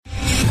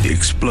The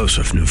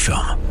explosive new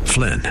film,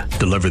 Flynn,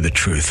 deliver the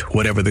truth,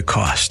 whatever the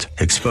cost,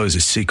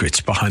 exposes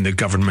secrets behind the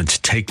government's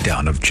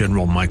takedown of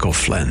General Michael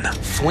Flynn.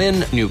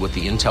 Flynn knew what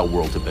the intel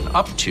world had been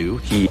up to.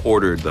 He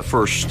ordered the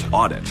first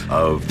audit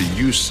of the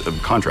use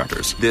of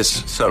contractors.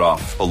 This set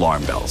off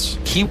alarm bells.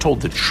 He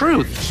told the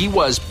truth. He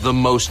was the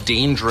most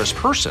dangerous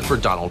person for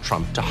Donald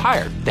Trump to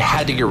hire. They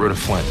had to get rid of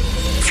Flynn.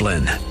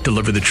 Flynn,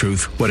 deliver the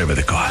truth, whatever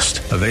the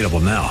cost. Available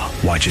now.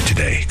 Watch it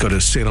today. Go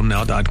to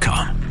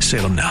salemnow.com.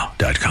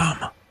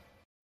 salemnow.com.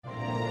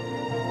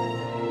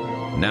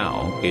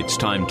 Now it's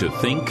time to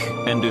think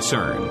and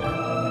discern.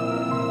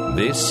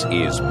 This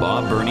is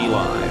Bob Burney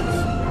Live.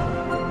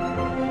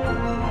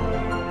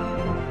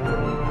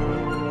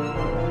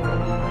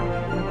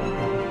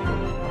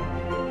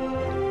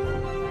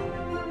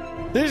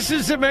 This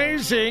is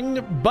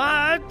amazing,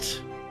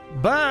 but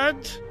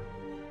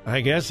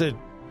I guess it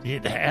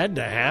had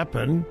to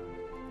happen.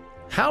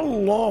 How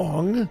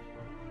long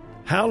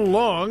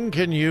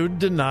can you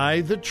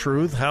deny the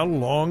truth? How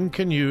long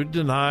can you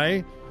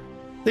deny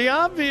the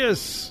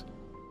obvious?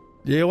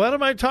 What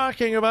am I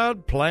talking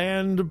about?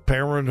 Planned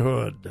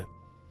Parenthood.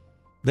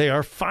 They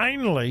are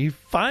finally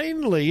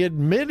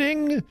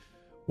admitting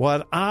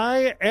what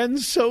I and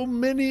so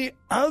many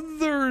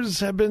others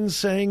have been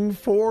saying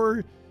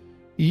for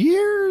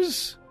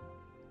years.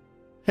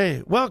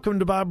 Hey, welcome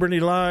to Bob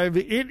Burney Live.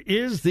 It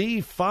is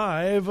the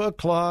 5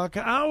 o'clock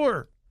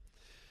hour.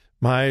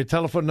 My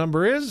telephone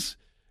number is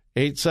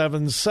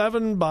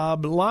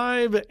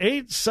 877-BOB-LIVE,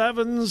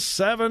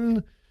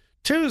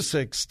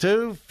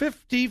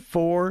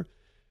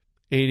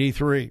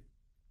 877-262-5483.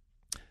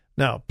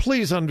 Now,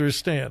 please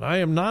understand, I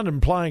am not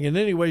implying in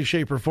any way,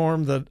 shape, or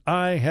form that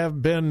I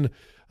have been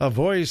a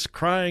voice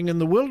crying in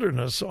the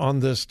wilderness on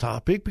this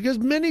topic, because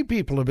many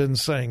people have been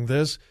saying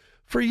this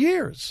for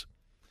years.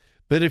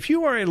 But if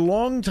you are a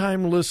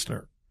longtime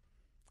listener,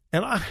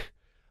 and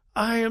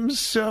I am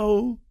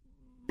so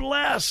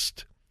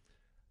blessed,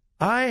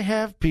 I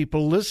have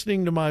people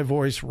listening to my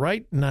voice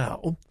right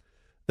now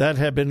that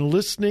have been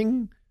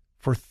listening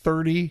for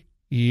 30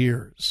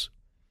 years.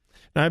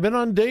 Now, I've been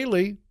on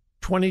daily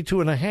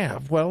 22 and a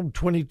half,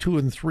 22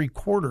 and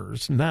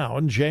 3/4 now.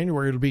 In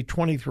January, it'll be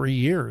 23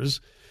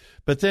 years.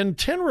 But then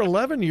 10 or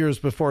 11 years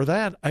before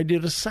that, I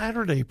did a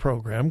Saturday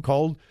program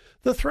called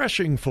The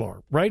Threshing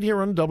Floor, right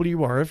here on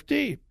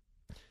WRFD.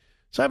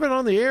 So I've been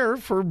on the air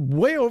for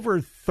way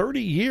over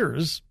 30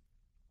 years,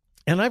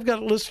 and I've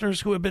got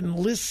listeners who have been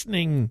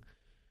listening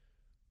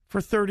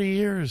for 30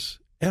 years,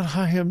 and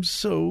I am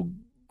so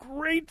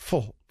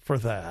grateful for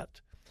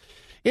that.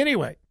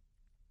 Anyway,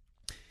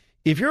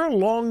 if you're a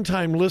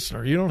long-time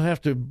listener, you don't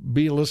have to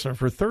be a listener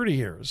for 30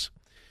 years,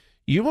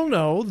 you will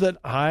know that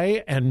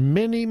I and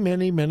many,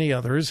 many, many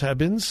others have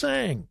been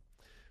saying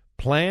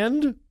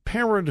Planned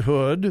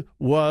Parenthood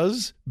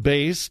was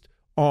based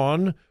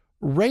on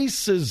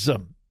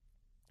racism,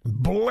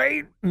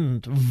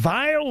 blatant,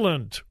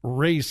 violent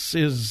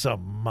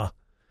racism,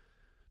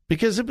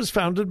 because it was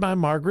founded by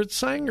Margaret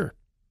Sanger.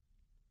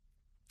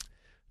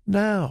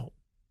 Now,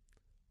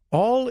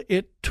 all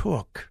it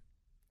took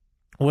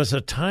was a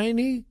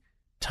tiny,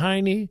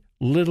 tiny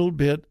little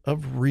bit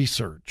of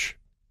research.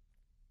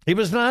 It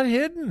was not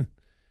hidden.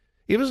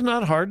 It was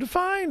not hard to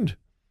find.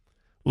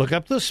 Look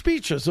up the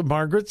speeches of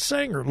Margaret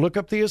Sanger. Look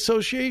up the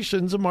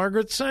associations of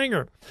Margaret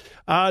Sanger.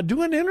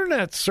 Do an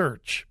internet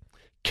search,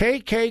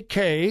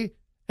 KKK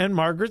and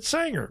Margaret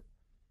Sanger.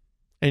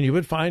 And you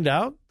would find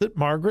out that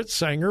Margaret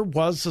Sanger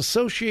was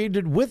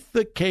associated with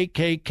the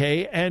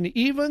KKK and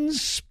even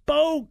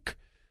spoke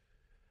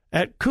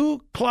at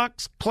Ku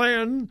Klux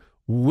Klan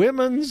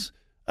women's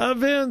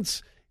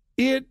events.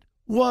 It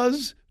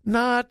was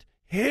not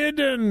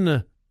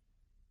hidden.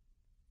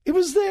 It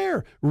was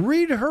there.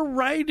 Read her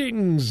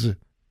writings.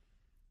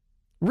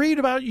 Read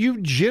about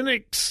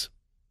eugenics.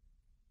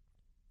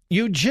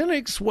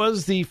 Eugenics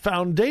was the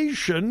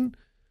foundation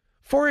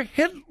for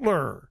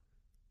Hitler.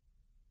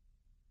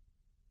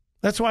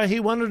 That's why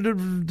he wanted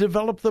to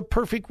develop the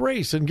perfect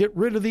race and get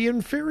rid of the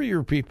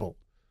inferior people,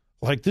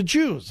 like the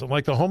Jews and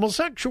like the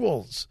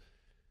homosexuals.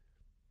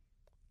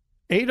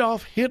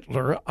 Adolf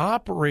Hitler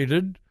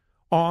operated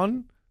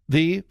on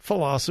the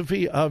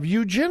philosophy of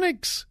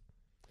eugenics.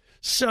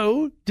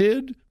 So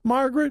did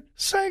Margaret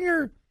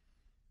Sanger.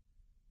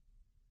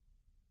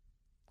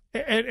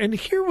 And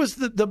here was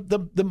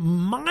the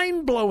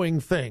mind-blowing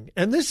thing.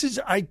 And this is,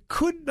 I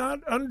could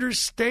not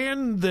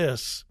understand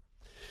this,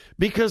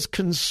 because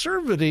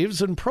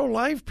conservatives and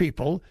pro-life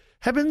people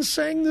have been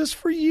saying this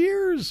for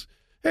years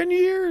and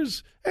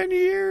years and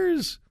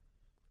years.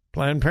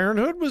 Planned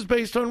Parenthood was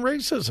based on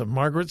racism.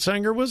 Margaret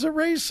Sanger was a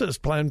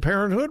racist. Planned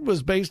Parenthood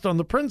was based on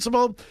the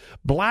principle,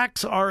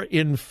 blacks are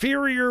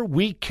inferior,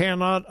 we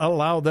cannot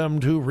allow them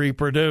to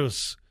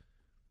reproduce.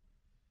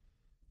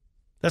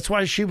 That's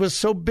why she was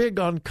so big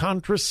on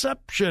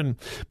contraception.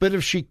 But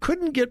if she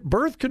couldn't get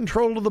birth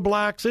control to the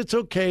blacks, it's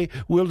okay,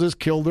 we'll just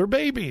kill their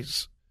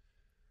babies.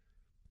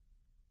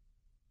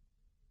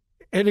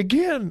 And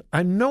again,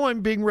 I know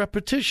I'm being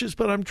repetitious,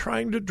 but I'm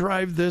trying to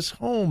drive this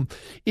home.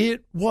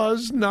 It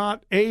was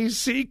not a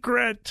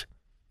secret.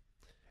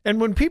 And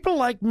when people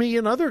like me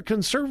and other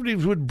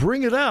conservatives would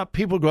bring it up,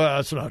 people go,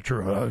 that's not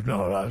true.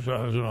 No, that's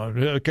not.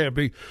 It can't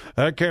be.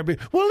 That can't be.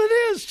 Well, it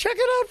is. Check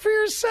it out for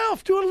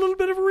yourself. Do a little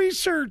bit of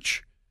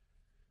research.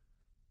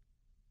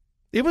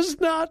 It was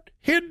not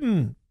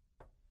hidden.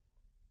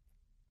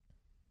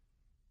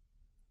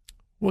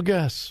 Well,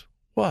 guess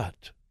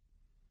what?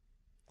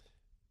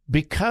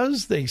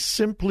 Because they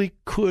simply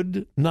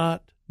could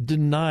not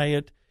deny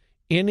it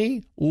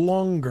any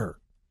longer,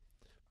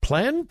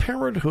 Planned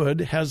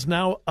Parenthood has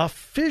now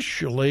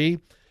officially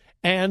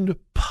and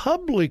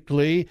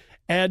publicly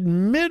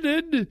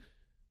admitted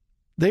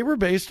they were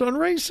based on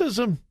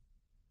racism.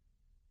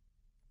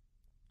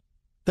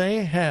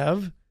 They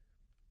have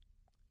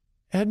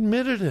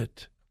admitted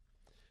it.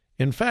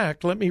 In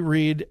fact, let me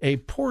read a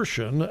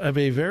portion of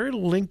a very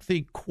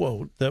lengthy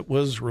quote that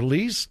was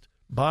released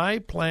by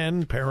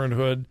Planned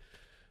Parenthood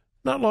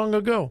not long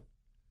ago.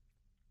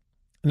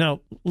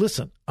 Now,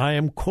 listen, I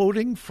am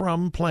quoting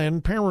from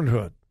Planned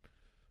Parenthood,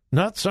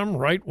 not some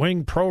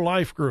right-wing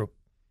pro-life group.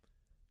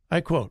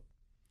 I quote,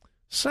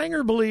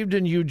 Sanger believed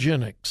in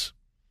eugenics,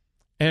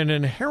 an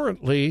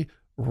inherently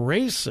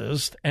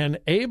racist and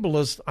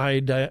ableist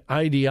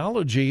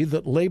ideology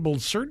that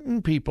labeled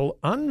certain people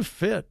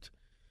unfit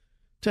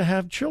to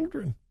have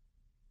children.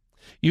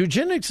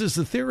 Eugenics is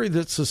the theory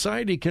that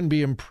society can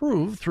be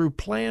improved through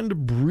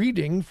planned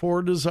breeding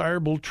for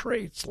desirable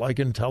traits like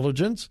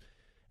intelligence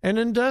and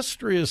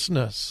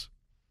industriousness.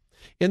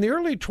 In the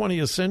early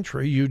 20th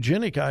century,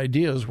 eugenic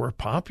ideas were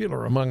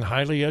popular among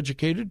highly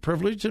educated,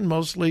 privileged, and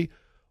mostly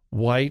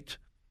white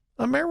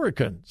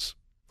Americans.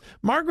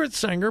 Margaret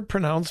Sanger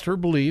pronounced her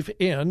belief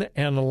in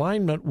and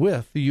alignment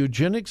with the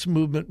eugenics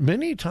movement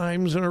many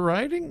times in her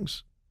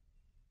writings.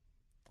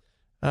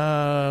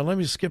 Let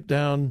me skip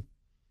down.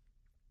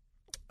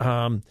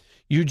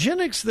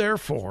 Eugenics,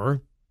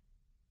 therefore,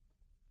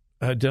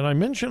 did I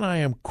mention I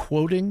am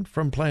quoting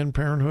from Planned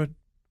Parenthood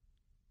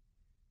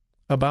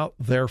about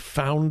their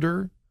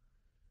founder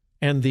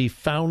and the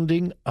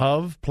founding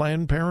of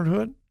Planned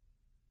Parenthood?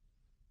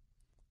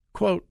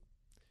 Quote,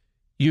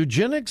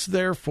 eugenics,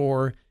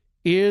 therefore,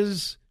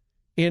 is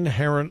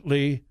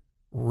inherently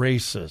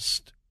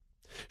racist.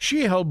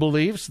 She held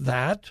beliefs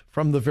that,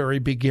 from the very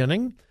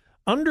beginning,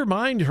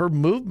 undermined her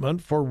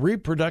movement for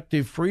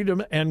reproductive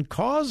freedom and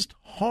caused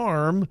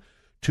harm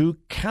to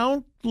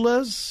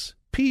countless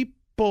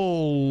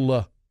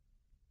people.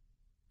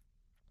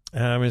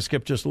 I'm going to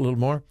skip just a little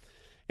more.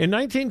 In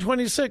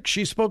 1926,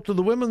 she spoke to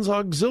the Women's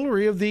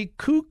Auxiliary of the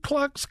Ku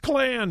Klux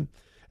Klan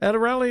at a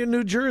rally in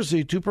New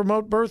Jersey to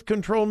promote birth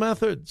control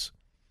methods.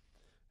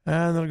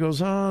 And then it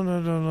goes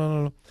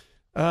on.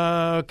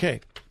 Okay.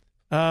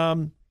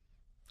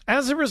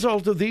 As a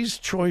result of these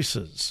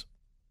choices,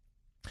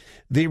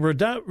 the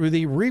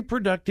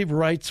reproductive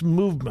rights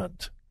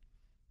movement.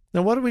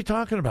 Now, what are we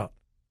talking about?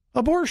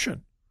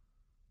 Abortion.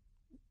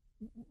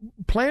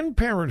 Planned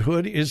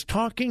Parenthood is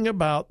talking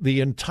about the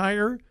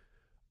entire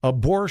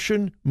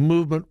abortion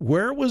movement,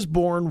 where it was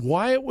born,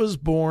 why it was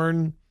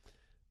born.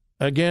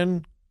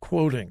 Again,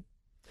 quoting.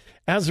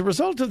 As a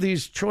result of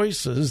these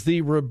choices,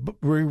 the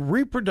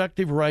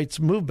reproductive rights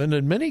movement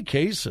in many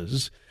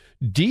cases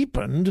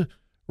deepened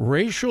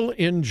racial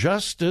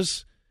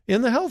injustice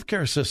in the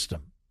healthcare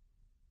system.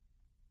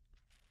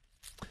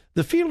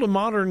 The field of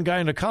modern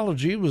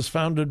gynecology was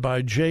founded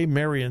by J.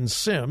 Marion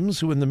Sims,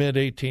 who in the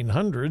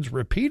mid-1800s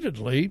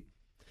repeatedly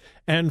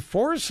and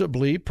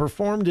forcibly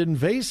performed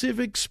invasive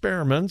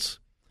experiments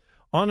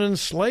on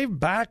enslaved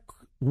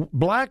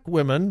black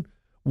women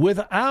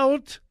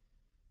without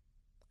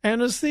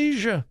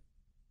anesthesia.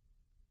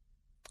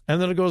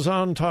 And then it goes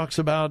on and talks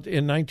about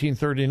in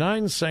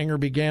 1939, Sanger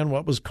began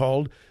what was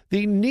called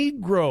the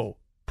Negro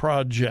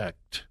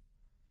Project.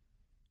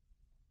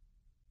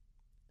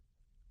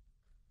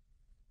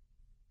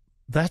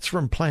 That's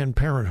from Planned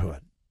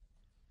Parenthood,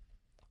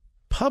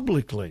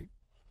 publicly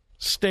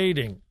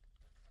stating,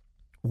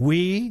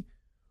 we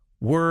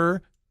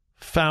were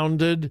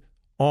founded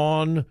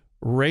on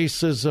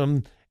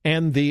racism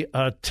and the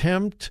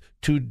attempt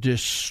to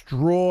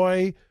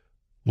destroy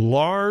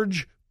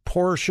large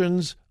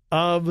portions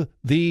of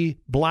the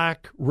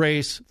black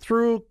race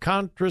through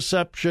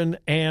contraception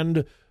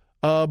and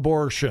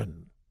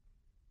abortion.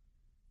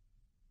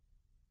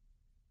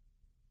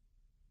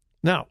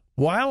 Now,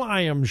 while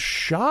I am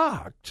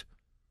shocked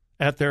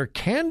at their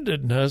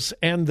candidness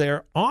and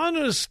their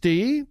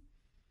honesty,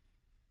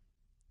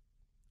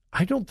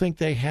 I don't think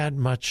they had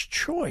much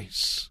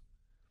choice,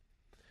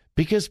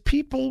 because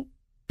people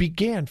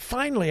began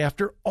finally,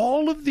 after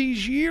all of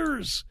these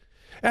years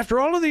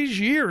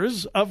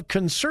of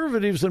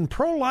conservatives and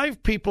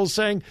pro-life people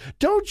saying,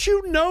 don't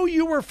you know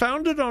you were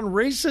founded on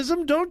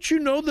racism? Don't you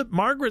know that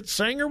Margaret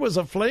Sanger was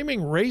a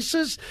flaming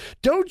racist?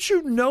 Don't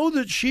you know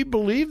that she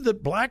believed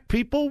that black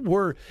people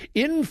were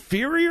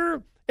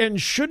inferior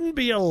and shouldn't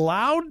be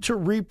allowed to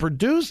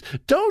reproduce?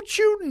 Don't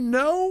you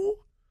know?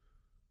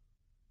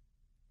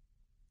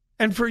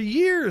 And for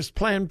years,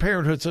 Planned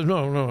Parenthood says,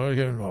 no,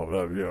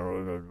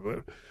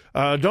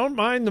 don't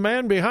mind the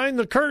man behind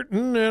the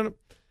curtain. And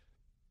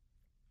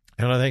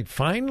I think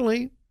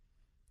finally,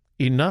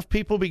 enough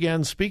people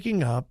began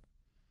speaking up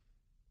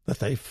that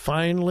they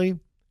finally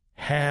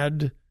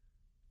had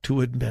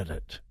to admit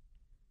it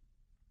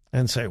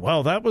and say,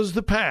 well, that was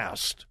the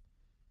past.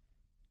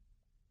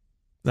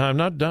 Now, I'm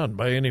not done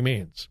by any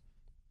means,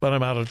 but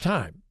I'm out of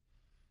time.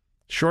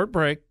 Short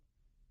break,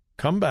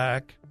 come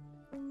back,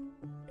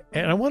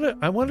 and I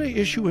want to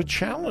issue a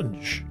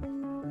challenge.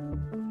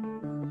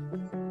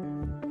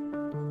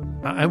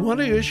 I want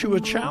to issue a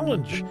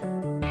challenge,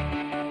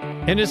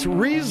 and it's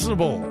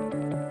reasonable.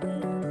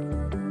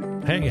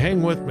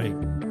 Hang with me.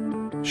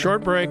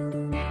 Short break.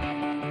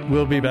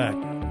 We'll be back.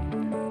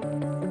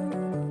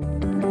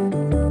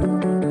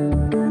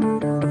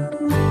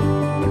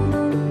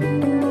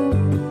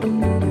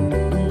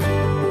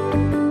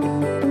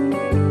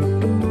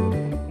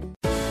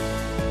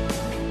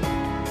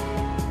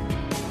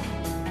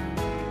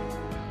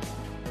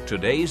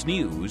 Today's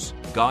news,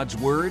 God's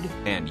Word,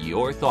 and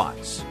your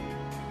thoughts.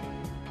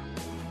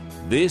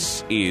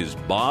 This is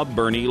Bob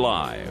Burney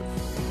Live.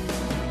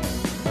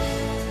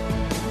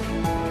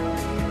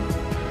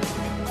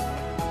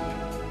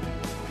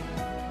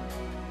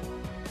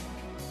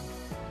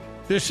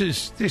 This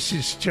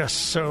is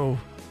just so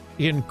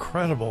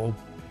incredible.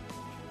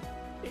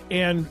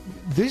 And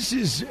this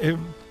is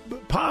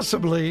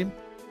possibly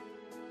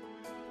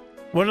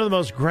one of the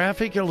most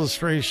graphic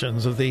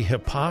illustrations of the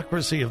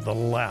hypocrisy of the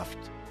left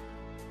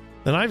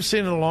that I've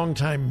seen in a long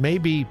time,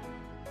 maybe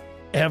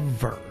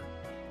ever.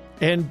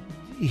 And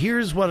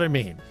here's what I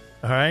mean,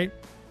 all right?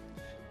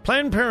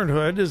 Planned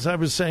Parenthood, as I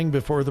was saying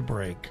before the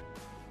break,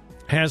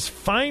 has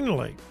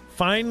finally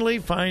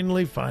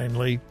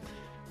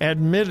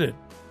admitted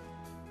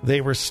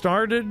they were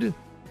started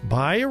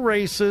by a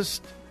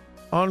racist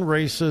on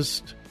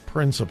racist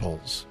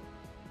principles.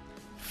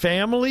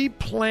 Family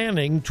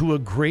planning, to a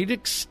great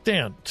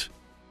extent,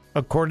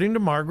 according to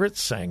Margaret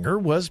Sanger,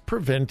 was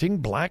preventing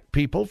black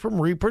people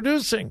from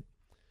reproducing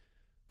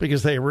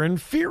because they were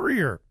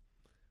inferior.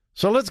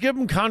 So let's give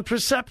them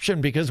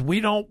contraception because we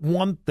don't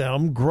want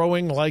them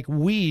growing like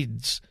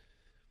weeds.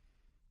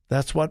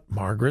 That's what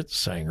Margaret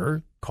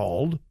Sanger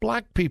called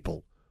black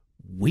people.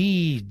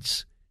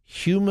 Weeds.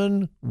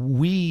 Human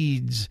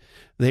weeds.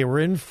 They were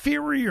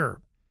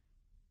inferior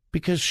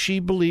because she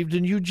believed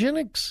in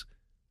eugenics,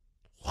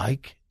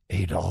 like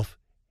Adolf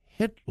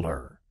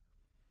Hitler.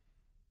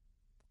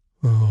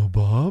 Oh,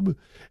 Bob?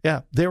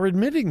 Yeah, they're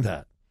admitting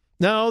that.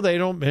 No, they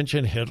don't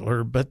mention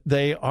Hitler, but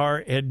they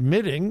are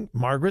admitting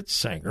Margaret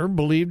Sanger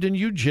believed in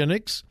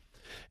eugenics,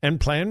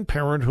 and Planned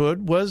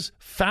Parenthood was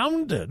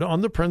founded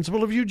on the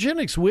principle of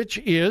eugenics, which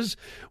is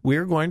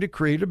we're going to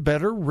create a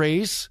better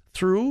race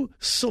through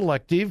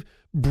selective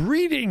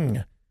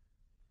breeding.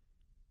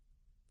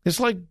 It's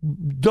like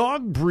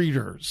dog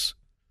breeders.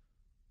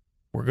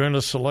 We're going to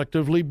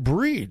selectively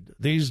breed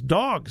these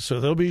dogs so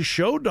they'll be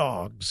show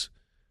dogs.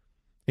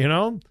 You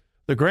know,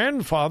 the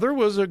grandfather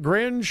was a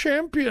grand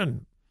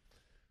champion.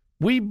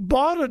 We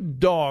bought a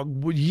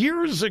dog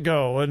years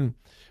ago, and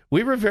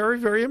we were very,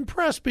 very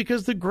impressed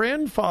because the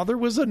grandfather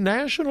was a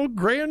national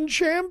grand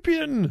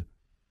champion.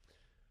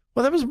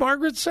 Well, that was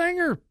Margaret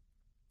Sanger.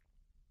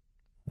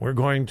 We're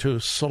going to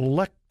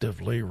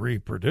selectively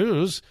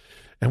reproduce,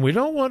 and we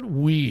don't want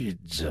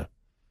weeds.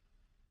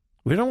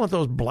 We don't want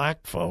those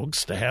black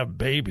folks to have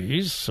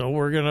babies, so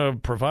we're going to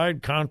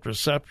provide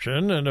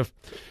contraception, and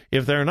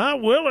if they're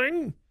not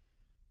willing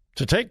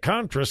to take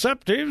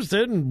contraceptives,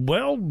 then,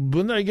 well,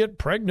 when they get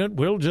pregnant,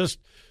 we'll just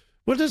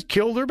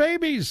kill their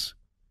babies.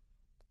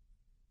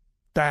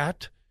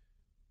 That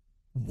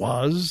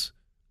was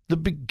the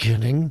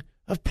beginning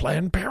of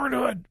Planned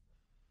Parenthood.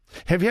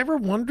 Have you ever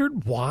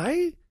wondered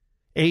why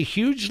a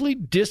hugely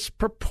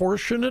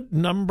disproportionate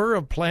number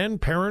of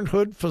Planned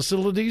Parenthood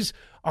facilities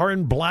are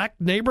in black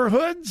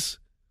neighborhoods?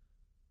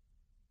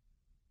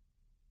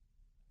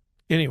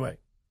 Anyway,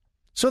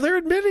 so they're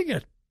admitting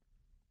it.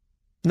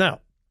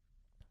 Now,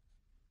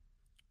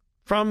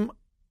 from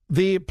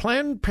the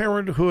Planned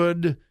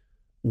Parenthood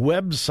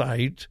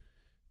website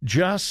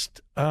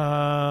just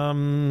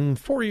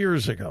 4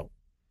 years ago,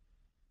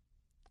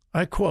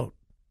 I quote,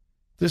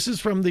 this is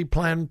from the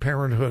Planned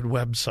Parenthood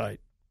website.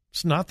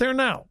 It's not there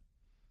now,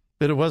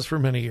 but it was for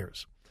many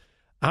years.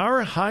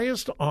 Our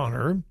highest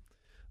honor,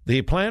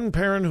 the Planned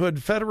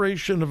Parenthood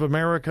Federation of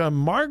America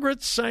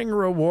Margaret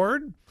Sanger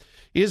Award,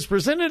 is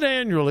presented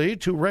annually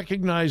to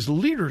recognize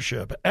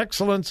leadership,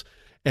 excellence,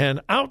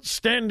 and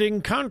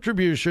outstanding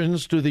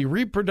contributions to the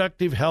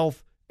reproductive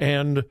health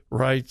and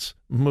rights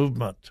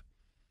movement.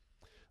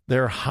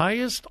 Their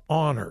highest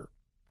honor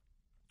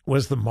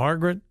was the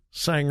Margaret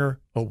Sanger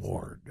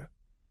Award,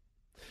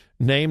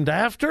 named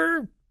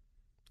after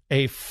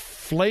a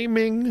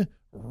flaming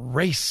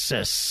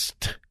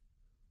racist.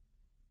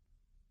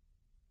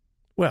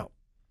 Well,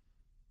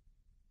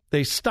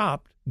 they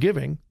stopped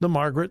giving the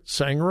Margaret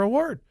Sanger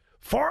Award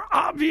for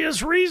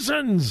obvious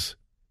reasons.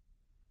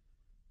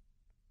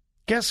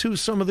 Guess who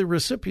some of the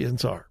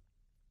recipients are?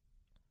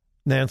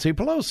 Nancy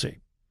Pelosi,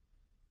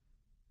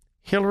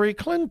 Hillary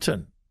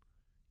Clinton.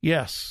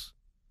 Yes,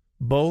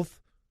 both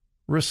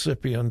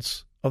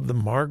recipients of the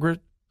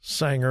Margaret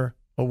Sanger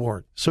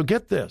Award. So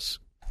get this.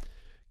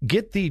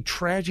 Get the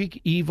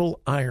tragic,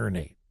 evil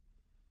irony.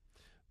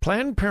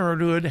 Planned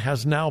Parenthood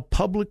has now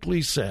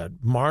publicly said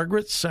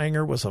Margaret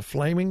Sanger was a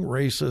flaming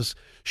racist.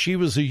 She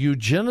was a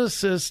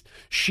eugenicist.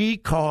 She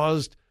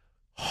caused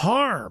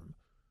harm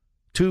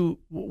to,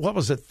 what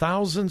was it,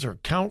 thousands or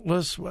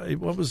countless?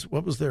 What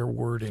was their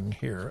wording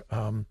here?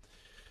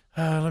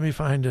 Let me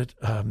find it.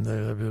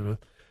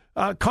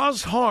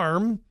 Caused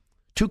harm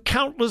to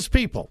countless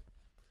people.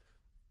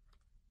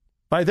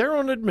 By their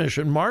own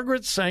admission,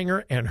 Margaret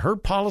Sanger and her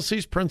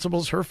policies,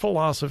 principles, her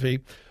philosophy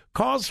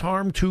caused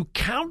harm to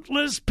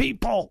countless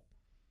people.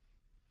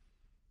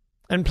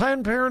 And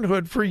Planned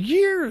Parenthood for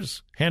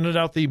years handed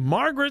out the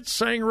Margaret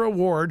Sanger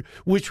Award,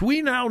 which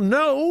we now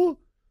know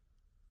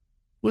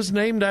was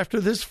named after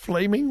this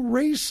flaming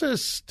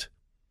racist.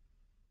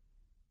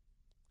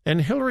 And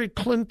Hillary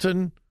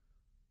Clinton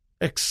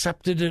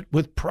accepted it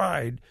with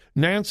pride.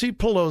 Nancy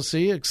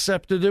Pelosi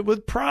accepted it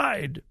with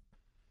pride.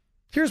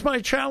 Here's my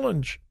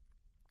challenge.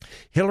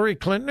 Hillary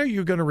Clinton, are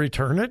you going to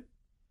return it?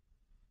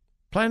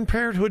 Planned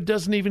Parenthood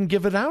doesn't even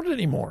give it out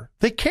anymore.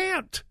 They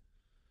can't.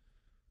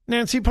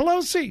 Nancy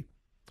Pelosi,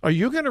 are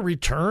you going to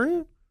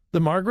return the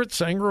Margaret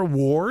Sanger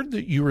Award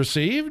that you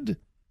received?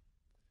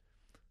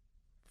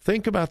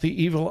 Think about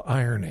the evil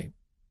irony.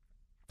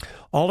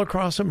 All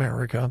across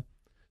America,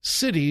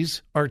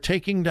 cities are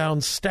taking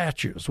down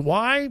statues.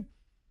 Why?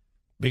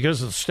 Because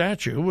the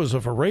statue was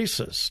of a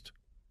racist.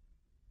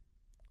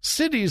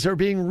 Cities are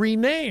being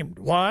renamed.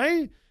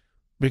 Why?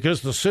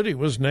 Because the city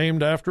was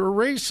named after a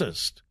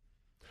racist.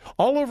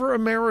 All over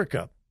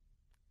America,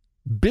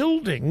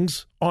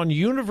 buildings on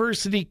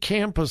university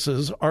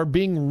campuses are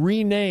being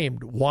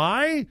renamed.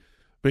 Why?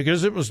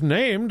 Because it was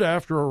named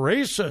after a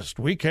racist.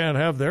 We can't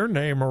have their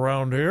name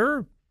around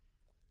here.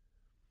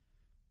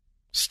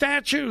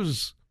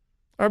 Statues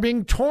are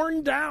being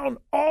torn down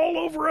all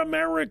over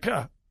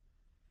America.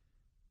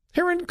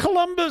 Here in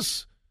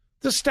Columbus,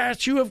 the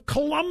statue of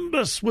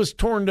Columbus was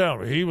torn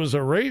down. He was a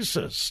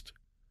racist.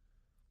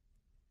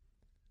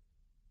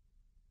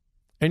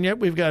 And yet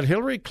we've got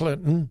Hillary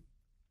Clinton,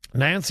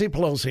 Nancy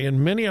Pelosi,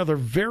 and many other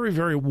very,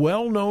 very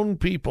well-known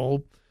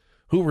people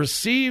who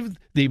received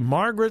the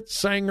Margaret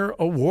Sanger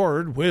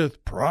Award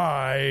with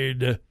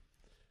pride.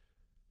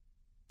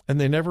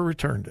 And they never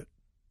returned it.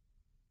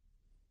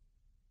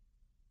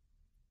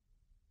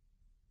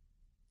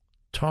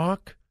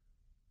 Talk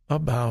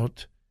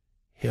about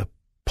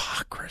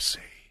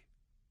hypocrisy.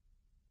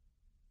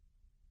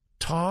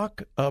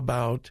 Talk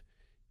about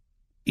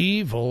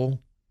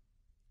evil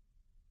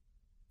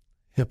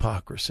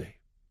hypocrisy.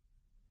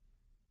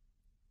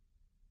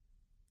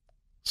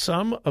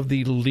 Some of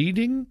the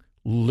leading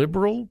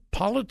liberal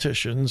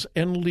politicians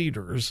and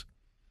leaders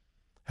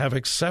have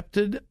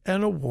accepted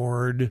an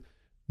award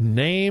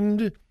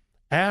named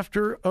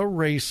after a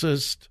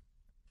racist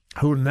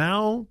who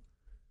now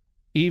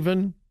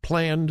even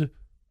Planned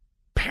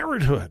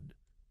Parenthood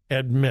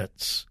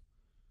admits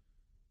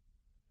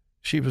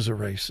she was a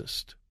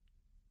racist.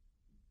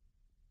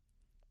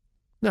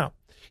 Now,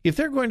 if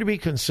they're going to be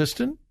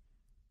consistent,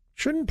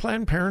 shouldn't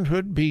Planned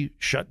Parenthood be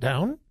shut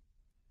down?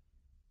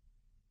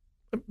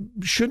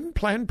 Shouldn't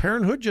Planned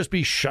Parenthood just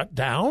be shut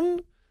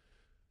down?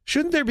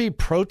 Shouldn't there be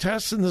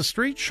protests in the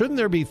streets? Shouldn't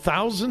there be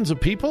thousands of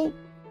people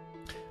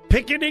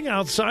picketing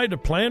outside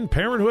of Planned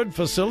Parenthood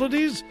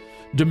facilities,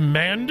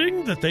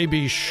 demanding that they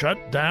be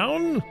shut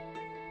down?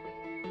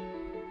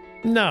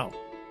 No.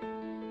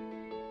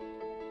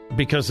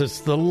 Because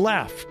it's the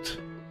left.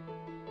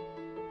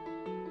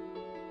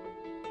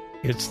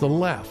 It's the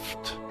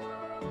left.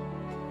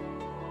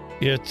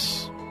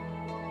 It's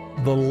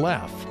the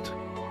left.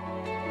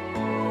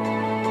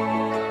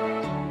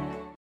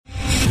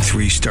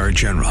 3-star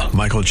General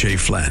Michael J.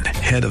 Flynn,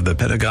 head of the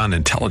Pentagon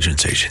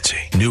Intelligence Agency,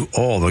 knew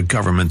all the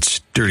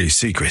government's dirty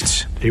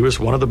secrets. He was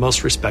one of the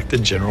most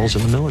respected generals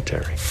in the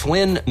military.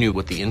 Flynn knew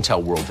what the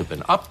intel world had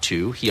been up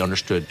to. He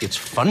understood its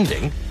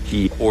funding.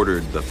 He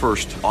ordered the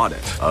first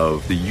audit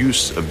of the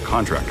use of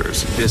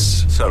contractors.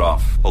 This set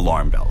off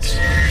alarm bells.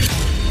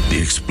 The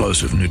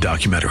explosive new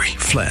documentary,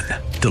 Flynn,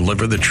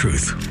 Deliver the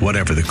Truth,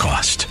 Whatever the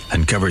Cost,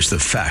 uncovers the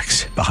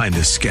facts behind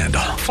this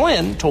scandal.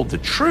 Flynn told the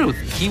truth.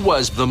 He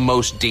was the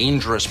most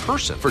dangerous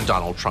person for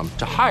Donald Trump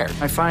to hire.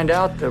 I find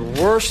out the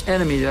worst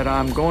enemy that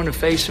I'm going to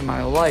face in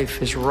my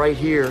life is right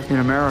here in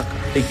America.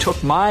 They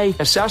took my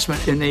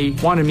assessment and they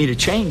wanted me to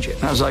change it.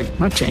 And I was like, I'm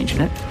not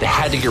changing it. They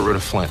had to get rid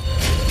of Flynn.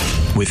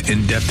 With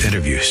in-depth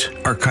interviews,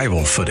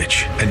 archival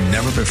footage, and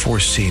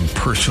never-before-seen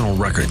personal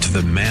records of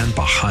the man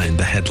behind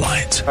the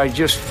headlines. I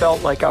just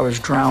felt like I was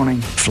drowning.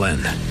 Flynn,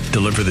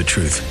 Deliver the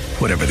Truth,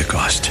 Whatever the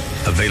Cost.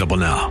 Available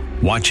now.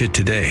 Watch it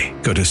today.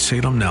 Go to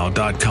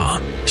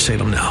salemnow.com.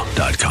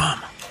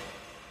 salemnow.com.